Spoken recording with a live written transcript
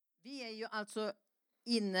är ju alltså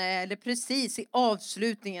inne, eller precis i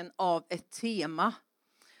avslutningen av ett tema.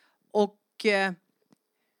 Och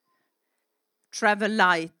Travel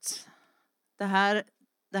Light. Det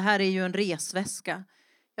här är ju en resväska.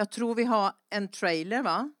 Jag tror vi har en trailer,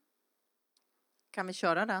 va? Kan vi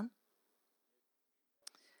köra den?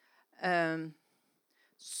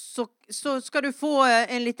 Så ska du få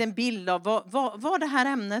en liten bild av vad det här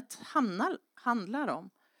ämnet handlar om.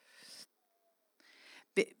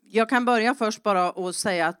 Jag kan börja först bara och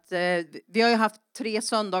säga att vi har ju haft 3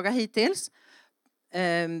 söndagar hittills.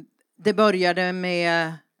 Det började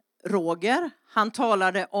med Roger. Han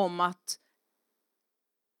talade om att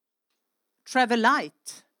Travel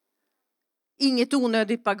Light. Inget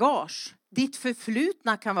onödigt bagage. Ditt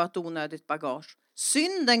förflutna kan vara ett onödigt bagage.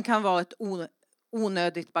 Synden kan vara ett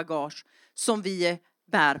onödigt bagage som vi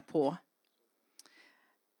bär på.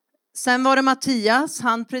 Sen var det Mattias,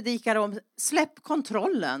 han predikade om släpp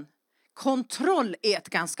kontrollen. Kontroll är ett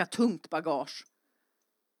ganska tungt bagage.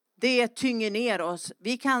 Det tynger ner oss.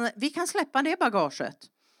 Vi kan släppa det bagaget.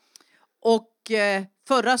 Och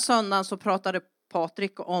förra söndagen så pratade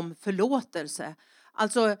Patrik om förlåtelse.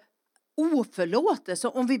 Alltså oförlåtelse,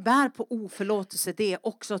 om vi bär på oförlåtelse, det är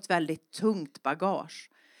också ett väldigt tungt bagage.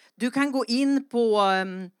 Du kan gå in på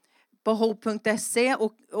hope.se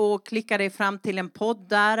och klicka dig fram till en podd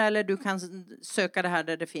där, eller du kan söka det här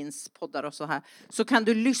där det finns poddar och så här. Så kan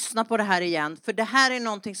du lyssna på det här igen, för det här är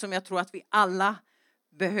någonting som jag tror att vi alla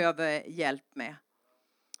behöver hjälp med.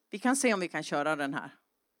 Vi kan se om vi kan köra den här.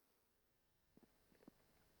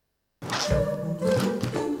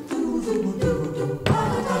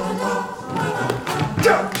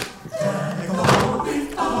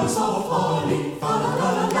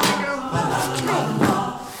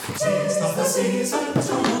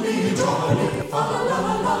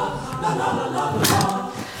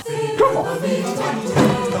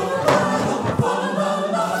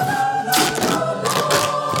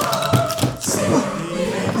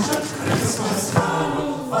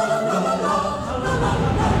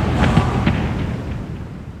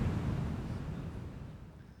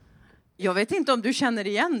 Jag vet inte om du känner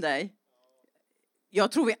igen dig.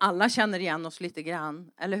 Jag tror vi alla känner igen oss lite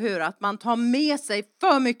grann. Eller hur? Att man tar med sig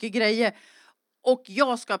för mycket grejer. Och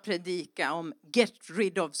jag ska predika om get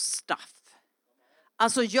rid of stuff.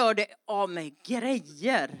 Alltså gör det av med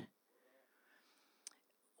grejer.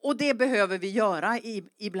 Och det behöver vi göra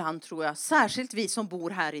ibland, tror jag. Särskilt vi som bor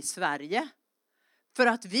här i Sverige. För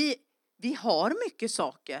att vi har mycket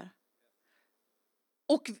saker.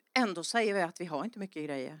 Och ändå säger vi att vi har inte mycket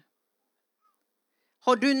grejer.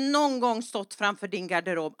 Har du någon gång stått framför din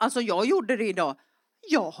garderob? Alltså jag gjorde det idag.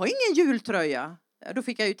 Jag har ingen jultröja. Då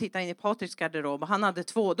fick jag ju titta in i Patriks garderob. Han hade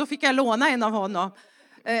 2. Då fick jag låna en av honom.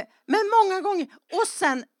 Men många gånger. Och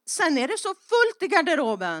sen är det så fullt i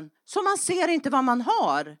garderoben. Så man ser inte vad man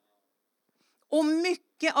har. Och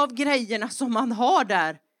mycket av grejerna som man har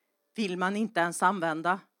där vill man inte ens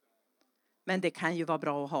använda. Men det kan ju vara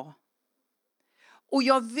bra att ha. Och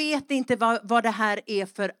jag vet inte vad det här är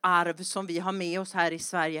för arv som vi har med oss här i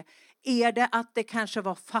Sverige. Är det att det kanske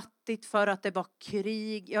var fattigt för att det var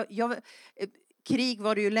krig? Krig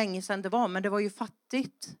var det ju länge sedan det var, men det var ju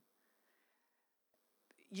fattigt.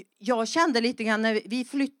 Jag kände lite grann när vi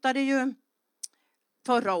flyttade ju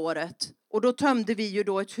förra året. Och då tömde vi ju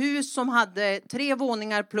då ett hus som hade 3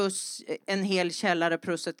 våningar plus en hel källare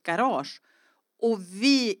plus ett garage. Och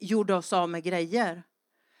vi gjorde oss av med grejer.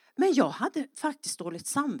 Men jag hade faktiskt dåligt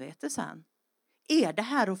samvete sen. Är det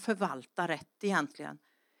här att förvalta rätt egentligen?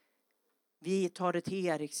 Vi tar det till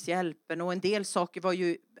Erikshjälpen och en del saker var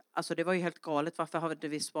ju, alltså det var ju helt galet. Varför hade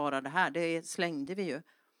vi sparat det här? Det slängde vi ju.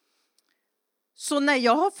 Så när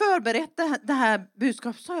jag har förberett det här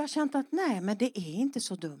budskapet så har jag känt att nej, men det är inte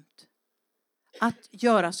så dumt. Att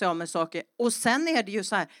göra sig av med saker. Och sen är det ju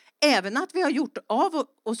så här, även att vi har gjort av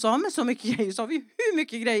oss av med så mycket grejer så har vi hur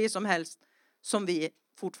mycket grejer som helst som vi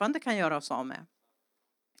fortfarande kan göra oss av med.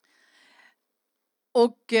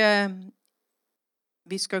 Och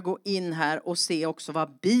vi ska gå in här och se också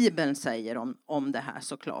vad Bibeln säger om det här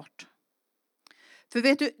såklart. För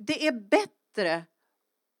vet du, det är bättre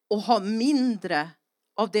att ha mindre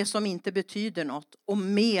av det som inte betyder något och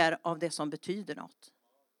mer av det som betyder något.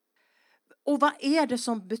 Och vad är det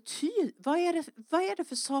som betyder, vad är det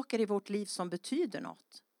för saker i vårt liv som betyder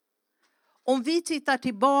något? Om vi tittar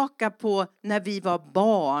tillbaka på när vi var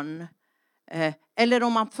barn, eller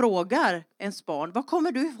om man frågar ens barn, vad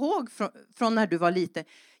kommer du ihåg från när du var liten?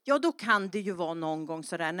 Ja, då kan det ju vara någon gång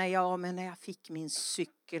sådär, när jag fick min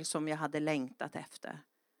cykel som jag hade längtat efter.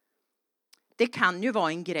 Det kan ju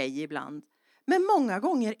vara en grej ibland. Men många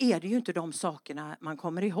gånger är det ju inte de sakerna man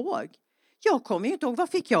kommer ihåg. Jag kommer ju inte ihåg, vad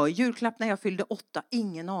fick jag i julklapp när jag fyllde 8?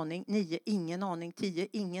 Ingen aning. 9, ingen aning. 10,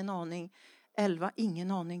 ingen aning. 11,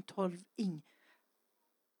 ingen aning. 12, ingen.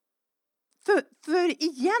 För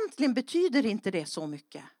egentligen betyder inte det så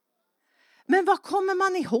mycket. Men vad kommer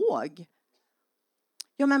man ihåg?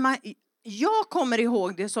 Ja, men jag kommer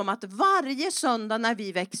ihåg det som att varje söndag när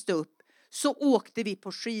vi växte upp så åkte vi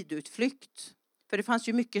på skidutflykt. För det fanns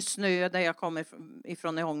ju mycket snö där jag kommer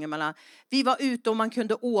ifrån i Ångermanland. Vi var ute och man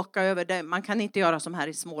kunde åka över det. Man kan inte göra som här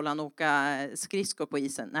i Småland, åka skridskor på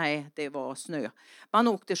isen. Nej, det var snö. Man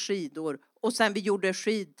åkte skidor och sen vi gjorde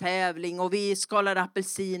skidtävling och vi skalade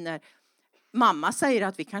apelsiner. Mamma säger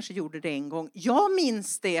att vi kanske gjorde det en gång. Jag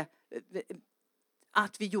minns det,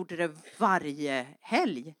 att vi gjorde det varje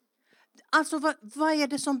helg. Alltså vad är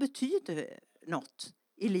det som betyder något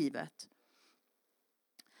i livet?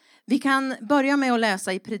 Vi kan börja med att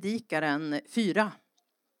läsa i Predikaren 4.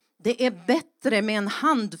 Det är bättre med en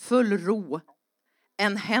handfull ro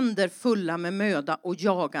än händer fulla med möda och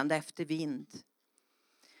jagande efter vind.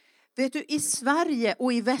 Vet du, i Sverige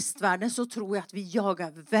och i västvärlden så tror jag att vi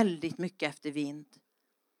jagar väldigt mycket efter vind.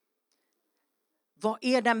 Vad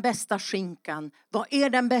är den bästa skinkan? Vad är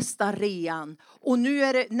den bästa rean? Och nu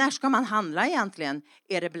är det, när ska man handla egentligen?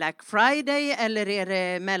 Är det Black Friday eller är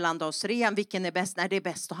det mellandagsrean? Vilken är bäst? Nej, det är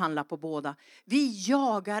bäst att handla på båda. Vi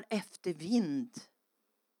jagar efter vind.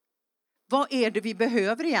 Vad är det vi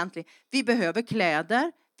behöver egentligen? Vi behöver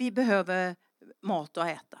kläder, vi behöver mat att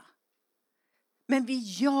äta. Men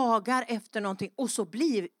vi jagar efter någonting och så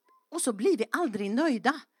blir vi aldrig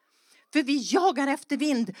nöjda. För vi jagar efter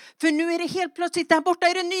vind. För nu är det helt plötsligt, där borta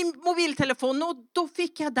är det en ny mobiltelefon. Och då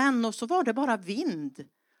fick jag den och så var det bara vind.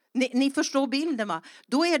 Ni förstår bilden, va?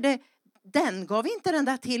 Då är det, den gav inte den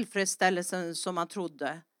där tillfredsställelsen som man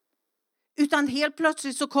trodde. Utan helt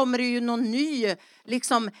plötsligt så kommer det ju någon ny,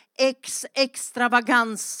 liksom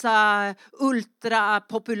extravaganza, ultra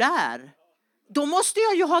populär. Då måste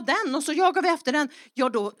jag ju ha den och så jagar vi efter den.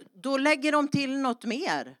 Ja, då lägger de till något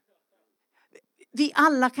mer. Vi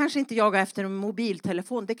alla kanske inte jagar efter en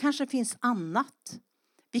mobiltelefon. Det kanske finns annat.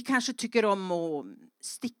 Vi kanske tycker om att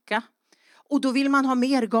sticka. Och då vill man ha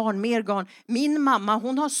mer garn. Min mamma,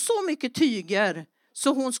 hon har så mycket tyger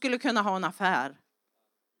så hon skulle kunna ha en affär.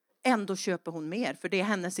 Ändå köper hon mer för det är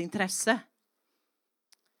hennes intresse.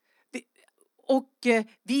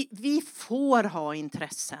 Vi får ha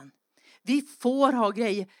intressen. Vi får ha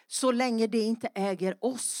grejer så länge det inte äger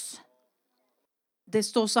oss. Det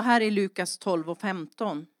står så här i Lukas 12 och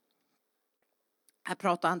 15. Här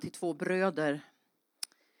pratar han till 2 bröder.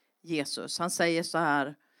 Jesus, han säger så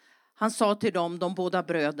här. Han sa till dem, de båda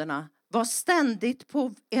bröderna. Var ständigt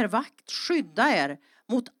på er vakt. Skydda er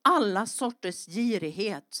mot alla sorters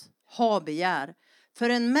girighet, habegär. För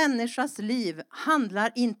en människas liv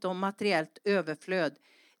handlar inte om materiellt överflöd.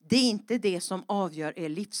 Det är inte det som avgör er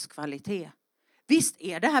livskvalitet. Visst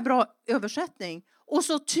är det här bra översättning? Och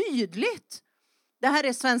så tydligt. Det här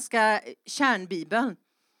är svenska kärnbibeln.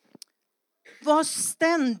 Var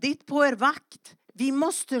ständigt på er vakt. Vi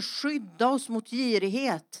måste skydda oss mot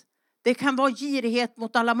girighet. Det kan vara girighet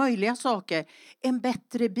mot alla möjliga saker. En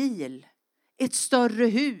bättre bil. Ett större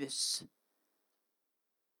hus.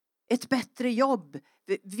 Ett bättre jobb.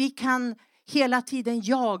 Vi kan hela tiden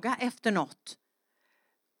jaga efter något.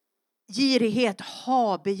 Girighet,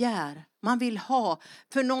 ha-begär. Man vill ha.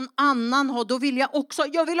 För någon annan har. Då vill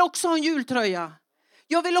jag vill också ha en jultröja.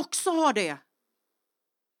 Jag vill också ha det.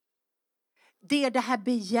 Det är det här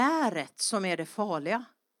begäret som är det farliga.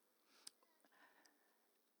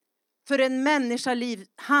 För en människas liv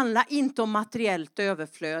handlar inte om materiellt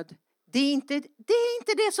överflöd. Det är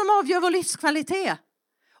inte det som avgör vår livskvalitet.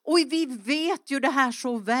 Och vi vet ju det här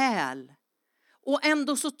så väl. Och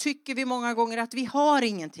ändå så tycker vi många gånger att vi har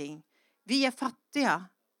ingenting. Vi är fattiga.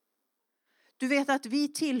 Du vet att vi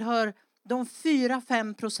tillhör de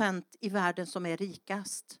 4-5% i världen som är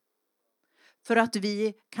rikast. För att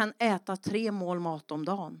vi kan äta 3 mål mat om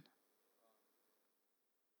dagen.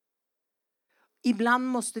 Ibland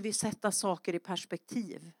måste vi sätta saker i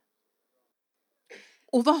perspektiv.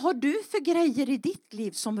 Och vad har du för grejer i ditt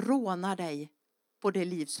liv som rånar dig på det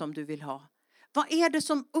liv som du vill ha? Vad är det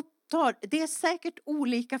som upptar? Det är säkert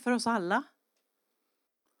olika för oss alla.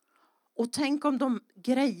 Och tänk om de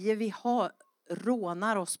grejer vi har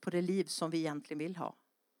rånar oss på det liv som vi egentligen vill ha.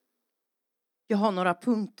 Jag har några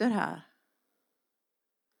punkter här.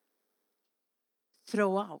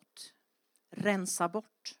 Throw out. Rensa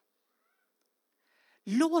bort.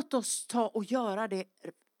 Låt oss ta och göra det.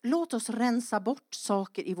 Låt oss rensa bort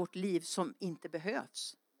saker i vårt liv som inte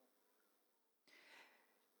behövs.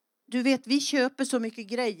 Du vet, vi köper så mycket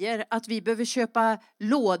grejer att vi behöver köpa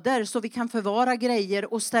lådor så vi kan förvara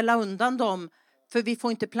grejer och ställa undan dem. För vi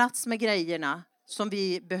får inte plats med grejerna som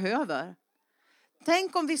vi behöver.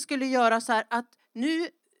 Tänk om vi skulle göra så här att nu,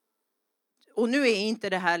 och nu är inte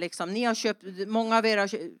det här liksom, ni har köpt, många av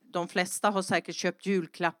er, de flesta har säkert köpt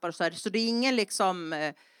julklappar och så det är ingen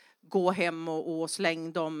liksom gå hem och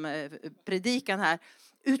släng dem predikan här.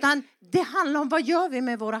 Utan det handlar om vad gör vi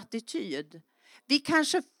med vår attityd. Vi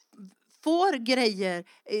kanske får grejer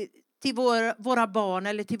till våra barn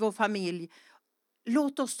eller till vår familj.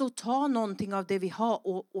 Låt oss då ta någonting av det vi har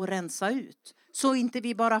och rensa ut. Så inte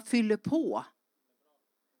vi bara fyller på.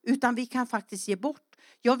 Utan vi kan faktiskt ge bort.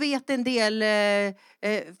 Jag vet en del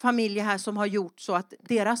familjer här som har gjort så att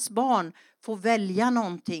deras barn får välja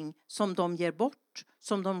någonting som de ger bort.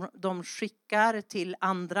 Som de skickar till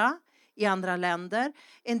andra i andra länder.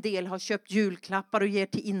 En del har köpt julklappar och ger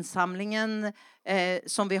till insamlingen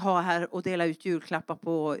som vi har här och delar ut julklappar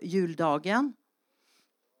på juldagen.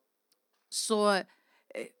 Så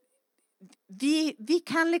vi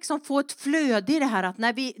kan liksom få ett flöde i det här att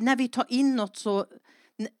när vi tar in något så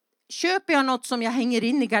köper jag något som jag hänger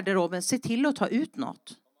in i garderoben, se till att ta ut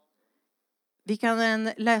något. Vi kan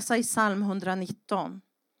läsa i psalm 119.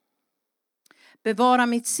 Bevara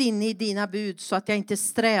mitt sinne i dina bud så att jag inte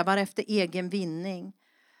strävar efter egen vinning.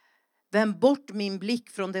 Vänd bort min blick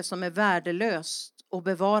från det som är värdelöst och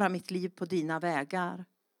bevara mitt liv på dina vägar.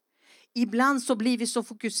 Ibland så blir vi så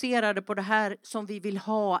fokuserade på det här som vi vill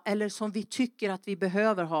ha eller som vi tycker att vi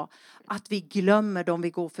behöver ha. Att vi glömmer dem vi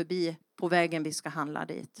går förbi på vägen vi ska handla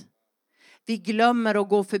dit. Vi glömmer att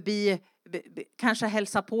gå förbi, kanske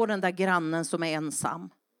hälsa på den där grannen som är ensam.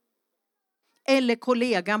 Eller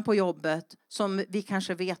kollegan på jobbet som vi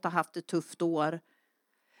kanske vet har haft ett tufft år.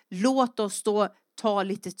 Låt oss då ta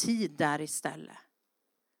lite tid där istället.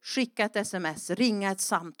 Skicka ett sms, ringa ett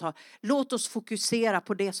samtal. Låt oss fokusera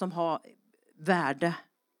på det som har värde.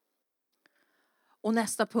 Och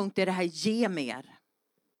nästa punkt är det här, ge mer.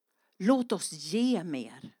 Låt oss ge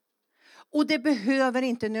mer. Och det behöver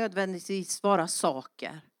inte nödvändigtvis vara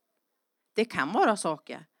saker. Det kan vara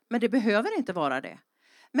saker, men det behöver inte vara det.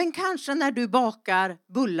 Men kanske när du bakar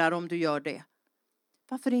bullar, om du gör det.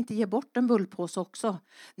 Varför inte ge bort en bullpåse också?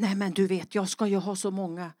 Nej, men du vet, jag ska ju ha så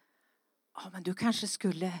många. Ja, men du kanske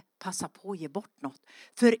skulle passa på att ge bort något.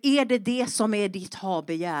 För är det som är ditt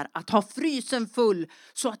habegär, att ha frysen full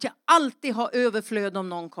så att jag alltid har överflöd om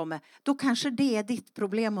någon kommer. Då kanske det är ditt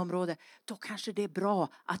problemområde. Då kanske det är bra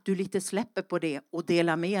att du lite släpper på det och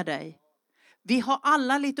delar med dig. Vi har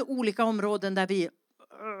alla lite olika områden där vi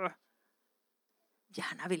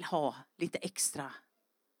gärna vill ha lite extra.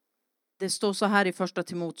 Det står så här i första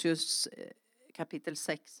Timoteus kapitel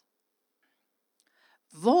 6.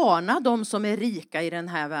 Varna de som är rika i den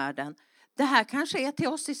här världen. Det här kanske är till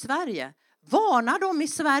oss i Sverige. Varna dem i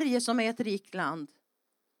Sverige som är ett rikt land.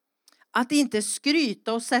 Att inte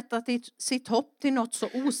skryta och sätta sitt hopp till något så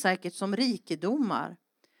osäkert som rikedomar.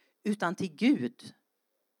 Utan till Gud.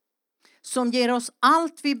 Som ger oss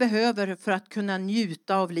allt vi behöver för att kunna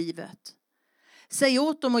njuta av livet. Säg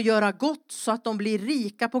åt dem att göra gott så att de blir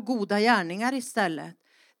rika på goda gärningar istället.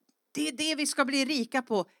 Det är det vi ska bli rika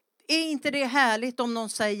på. Är inte det härligt om någon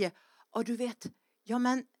säger, du vet, ja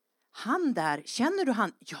men han där, känner du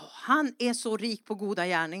han? Ja, han är så rik på goda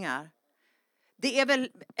gärningar. Det är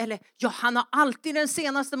väl, eller ja, han har alltid den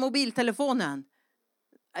senaste mobiltelefonen.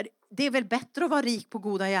 Det är väl bättre att vara rik på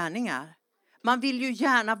goda gärningar. Man vill ju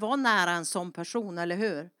gärna vara nära en sån person, eller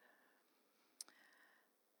hur?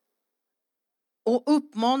 Och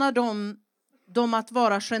uppmana dem att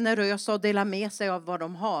vara generösa och dela med sig av vad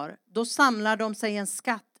de har. Då samlar de sig en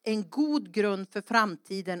skatt. En god grund för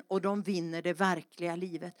framtiden och de vinner det verkliga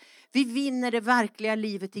livet. Vi vinner det verkliga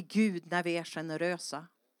livet i Gud när vi är generösa.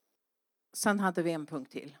 Sen hade vi en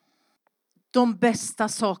punkt till. De bästa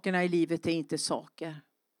sakerna i livet är inte saker.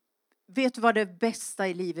 Vet du vad det bästa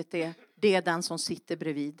i livet är? Det är den som sitter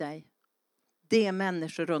bredvid dig. Det är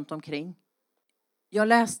människor runt omkring. Jag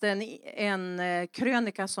läste en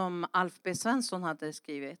krönika som Alf B. Svensson hade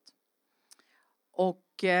skrivit.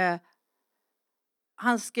 Och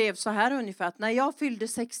han skrev så här ungefär att när jag fyllde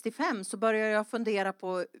 65 så började jag fundera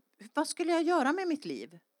på vad skulle jag göra med mitt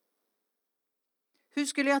liv? Hur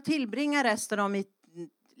skulle jag tillbringa resten av mitt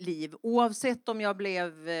liv oavsett om jag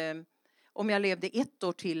levde 1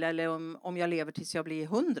 år till eller om jag lever tills jag blir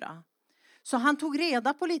 100. Så han tog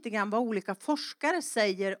reda på lite grann vad olika forskare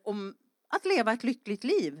säger om att leva ett lyckligt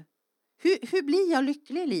liv. Hur blir jag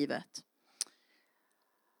lycklig i livet?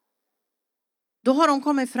 Då har de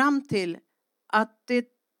kommit fram till att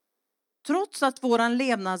Trots att våran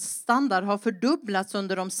levnadsstandard har fördubblats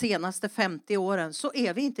under de senaste 50 åren så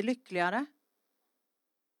är vi inte lyckligare.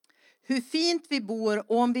 Hur fint vi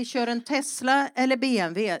bor och om vi kör en Tesla eller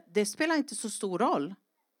BMW, det spelar inte så stor roll.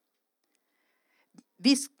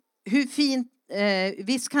 Visst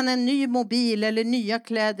kan en ny mobil eller nya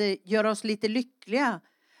kläder göra oss lite lyckliga.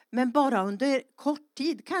 Men bara under kort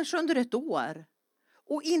tid, kanske under ett år.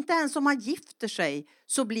 Och inte ens om man gifter sig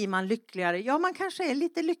så blir man lyckligare. Ja, man kanske är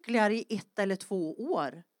lite lyckligare i 1 eller 2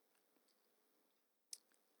 år.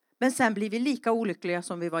 Men sen blir vi lika olyckliga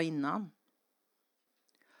som vi var innan.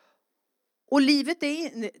 Och livet det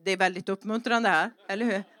är väldigt uppmuntrande här, eller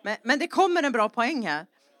hur? Men det kommer en bra poäng här.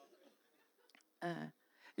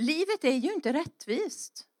 Livet är ju inte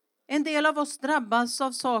rättvist. En del av oss drabbas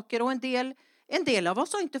av saker och en del av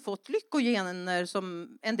oss har inte fått lyckogener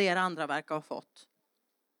som en del andra verkar ha fått.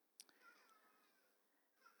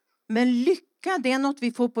 Men lycka, det är något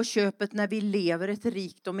vi får på köpet när vi lever ett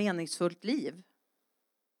rikt och meningsfullt liv.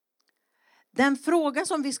 Den fråga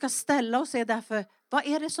som vi ska ställa oss är därför, vad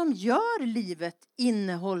är det som gör livet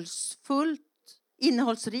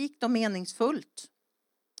innehållsrikt och meningsfullt?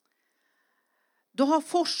 Då har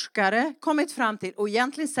forskare kommit fram till, och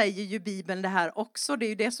egentligen säger ju Bibeln det här också, det är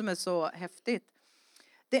ju det som är så häftigt.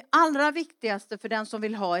 Det allra viktigaste för den som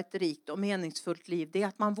vill ha ett rikt och meningsfullt liv, det är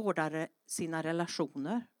att man vårdar sina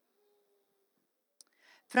relationer.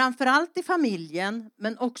 Framförallt i familjen,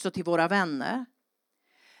 men också till våra vänner.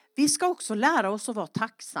 Vi ska också lära oss att vara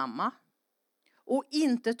tacksamma och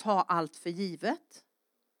inte ta allt för givet.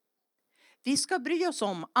 Vi ska bry oss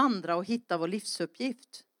om andra och hitta vår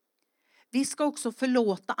livsuppgift. Vi ska också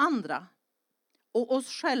förlåta andra och oss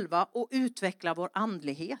själva och utveckla vår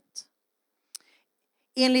andlighet.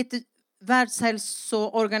 Enligt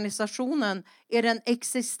Världshälsoorganisationen är den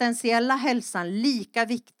existentiella hälsan lika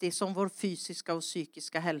viktig som vår fysiska och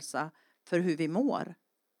psykiska hälsa för hur vi mår.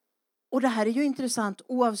 Och det här är ju intressant,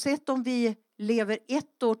 oavsett om vi lever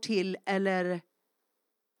 1 år till eller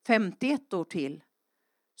 51 år till,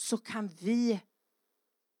 så kan vi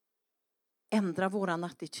ändra våran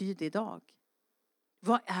attityd idag.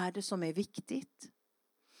 Vad är det som är viktigt?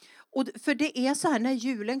 Och för det är så här när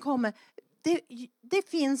julen kommer, det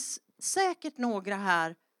finns säkert några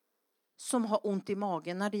här som har ont i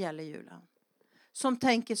magen när det gäller julen. Som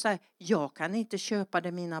tänker så här, jag kan inte köpa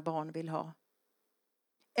det mina barn vill ha.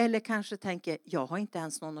 Eller kanske tänker, jag har inte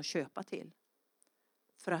ens någon att köpa till.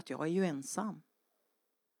 För att jag är ju ensam.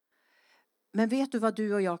 Men vet du vad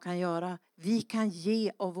du och jag kan göra? Vi kan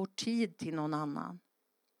ge av vår tid till någon annan.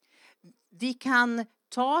 Vi kan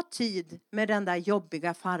ta tid med den där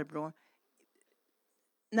jobbiga farbrorn.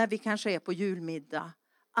 När vi kanske är på julmiddag.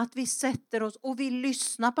 Att vi sätter oss och vi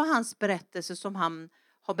lyssnar på hans berättelse som han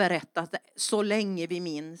har berättat så länge vi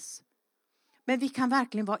minns. Men vi kan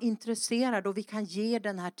verkligen vara intresserade och vi kan ge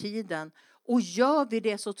den här tiden. Och gör vi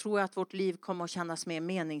det så tror jag att vårt liv kommer att kännas mer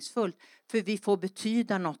meningsfullt. För vi får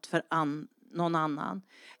betyda något för någon annan.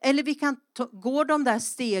 Eller vi kan gå de där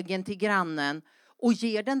stegen till grannen och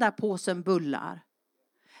ge den där påsen bullar.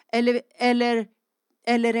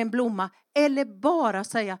 Eller en blomma. Eller bara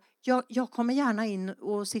säga, jag kommer gärna in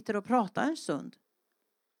och sitter och pratar en stund.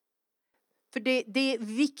 För det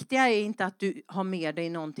viktiga är inte att du har med dig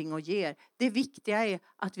någonting och ger. Det viktiga är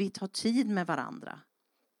att vi tar tid med varandra.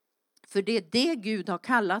 För det är det Gud har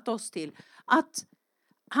kallat oss till. Att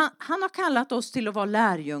han har kallat oss till att vara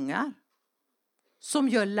lärjungar. Som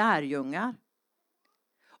gör lärjungar.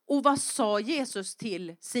 Och vad sa Jesus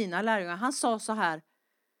till sina lärjungar? Han sa så här.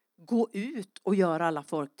 Gå ut och gör alla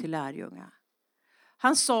folk till lärjungar.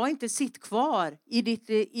 Han sa inte sitt kvar i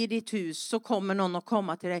ditt hus så kommer någon att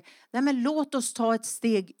komma till dig. Nej, men låt oss ta ett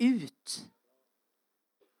steg ut.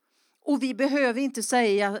 Och vi behöver inte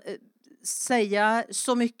säga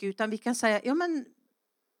så mycket utan vi kan säga, ja men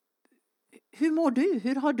hur mår du?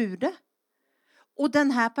 Hur har du det? Och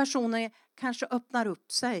den här personen kanske öppnar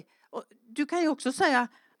upp sig. Och du kan ju också säga,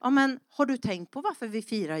 ja men har du tänkt på varför vi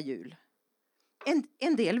firar jul?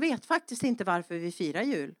 En del vet faktiskt inte varför vi firar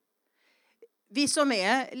jul. Vi som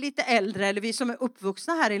är lite äldre eller vi som är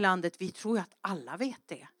uppvuxna här i landet, vi tror att alla vet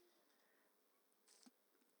det.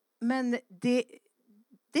 Men det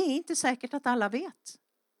är inte säkert att alla vet.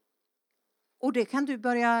 Och det kan du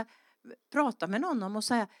börja prata med någon om och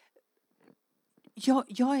säga,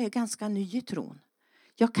 jag är ganska ny i tron.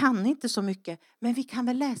 Jag kan inte så mycket, men vi kan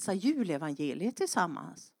väl läsa julevangeliet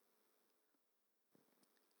tillsammans.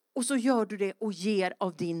 Och så gör du det och ger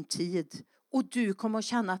av din tid. Och du kommer att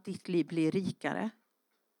känna att ditt liv blir rikare.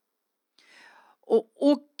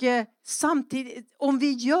 Och samtidigt, om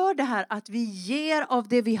vi gör det här att vi ger av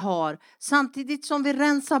det vi har, samtidigt som vi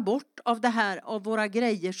rensar bort av det här, av våra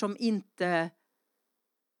grejer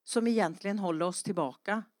som egentligen håller oss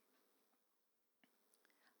tillbaka,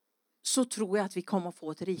 så tror jag att vi kommer att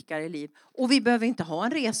få ett rikare liv. Och vi behöver inte ha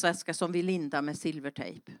en resväska som vi lindar med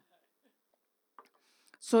silvertejp.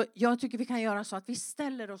 Så jag tycker vi kan göra så att vi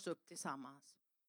ställer oss upp tillsammans.